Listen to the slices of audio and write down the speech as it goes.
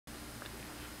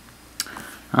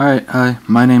Alright, hi,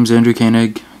 my name's Andrew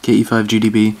Koenig,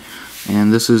 KE5GDB,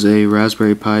 and this is a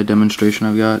Raspberry Pi demonstration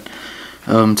I've got.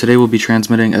 Today we'll be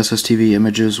transmitting SSTV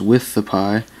images with the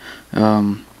Pi.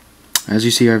 As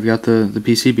you see, I've got the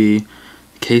PCB.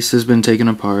 Case has been taken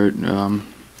apart,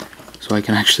 so I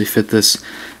can actually fit this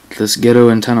ghetto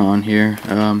antenna on here.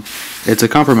 It's a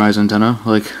compromise antenna,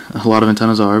 like a lot of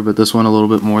antennas are, but this one a little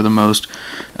bit more than most.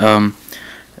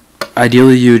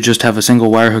 Ideally, you would just have a single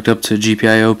wire hooked up to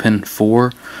GPIO pin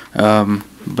 4,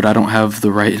 but I don't have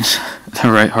the right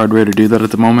hardware to do that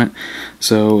at the moment,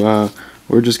 so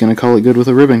we're just going to call it good with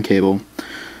a ribbon cable.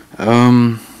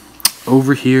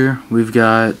 Over here, we've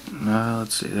got,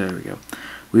 let's see, there we go.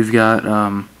 We've got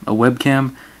a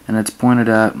webcam, and it's pointed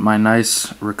at my nice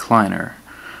recliner.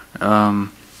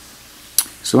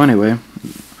 So anyway,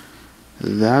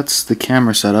 that's the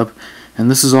camera setup. And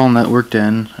this is all networked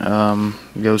in,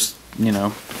 goes,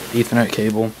 Ethernet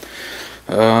cable.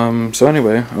 So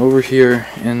anyway, over here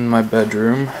in my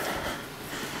bedroom,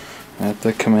 at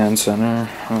the command center,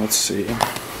 let's see.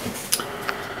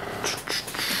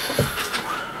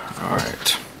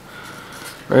 Alright,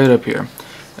 right up here.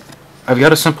 I've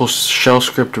got a simple shell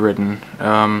script written.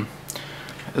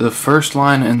 The first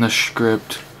line in the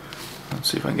script, let's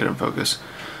see if I can get it in focus,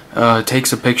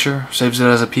 takes a picture, saves it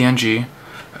as a PNG,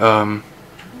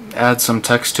 adds some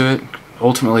text to it.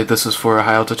 Ultimately, this is for a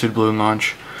high altitude balloon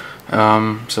launch,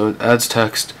 so it adds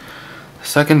text. The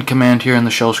second command here in the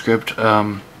shell script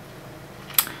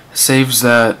saves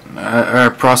that, or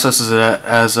processes it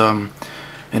as an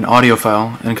audio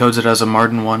file, encodes it as a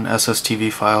Martin 1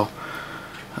 SSTV file,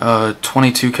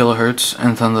 22 kilohertz,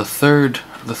 and then the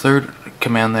third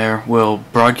command there will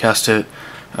broadcast it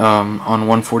on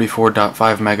 144.5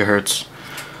 megahertz.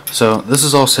 So this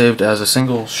is all saved as a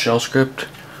single shell script.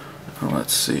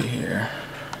 Let's see here.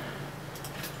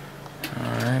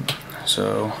 Alright,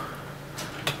 so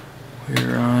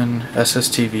we're on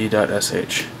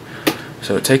SSTV.sh.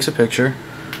 So it takes a picture,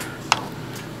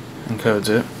 encodes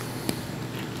it,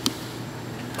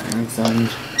 and then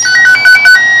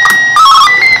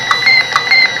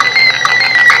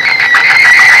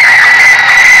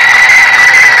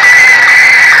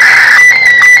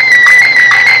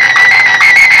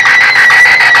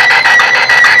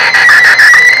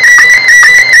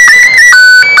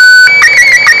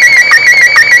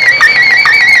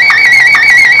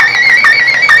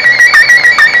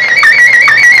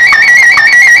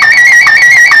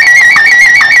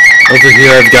over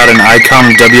here I've got an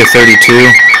ICOM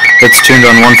W32 that's tuned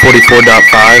on 144.5,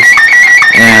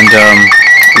 and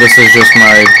this is just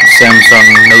my Samsung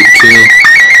Note 2.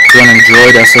 It's running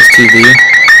Droid SSTV,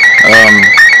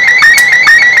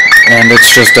 and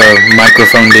it's just a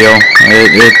microphone deal.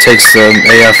 It takes the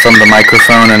AF from the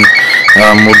microphone and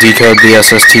will decode the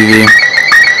SSTV.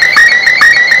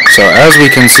 So as we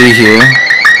can see here,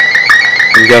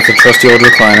 we've got the trusty old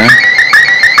recliner.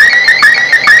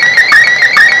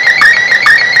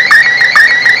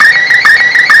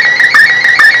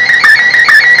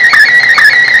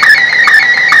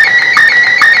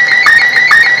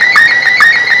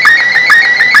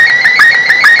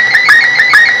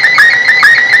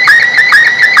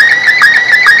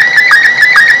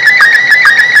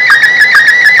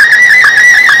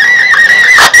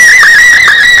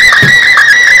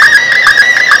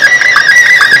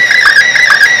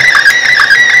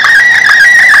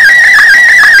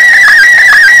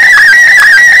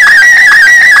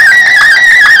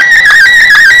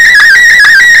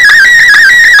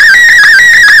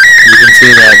 You can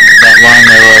see that line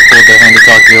there where I pulled the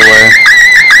hand-to-talkie away.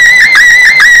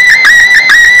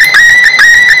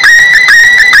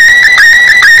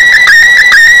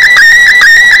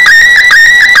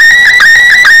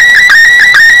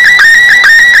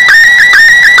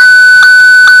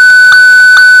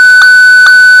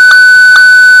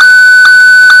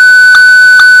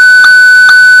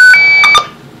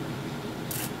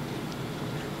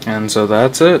 And so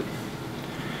that's it.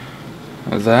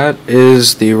 That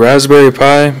is the Raspberry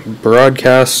Pi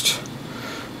broadcast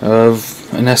of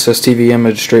an SSTV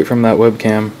image straight from that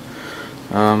webcam.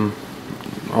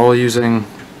 All using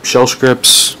shell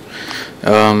scripts,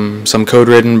 some code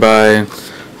written by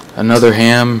another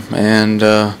ham, and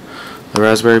the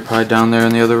Raspberry Pi down there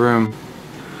in the other room.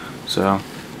 So,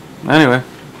 anyway,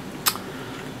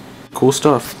 cool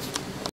stuff.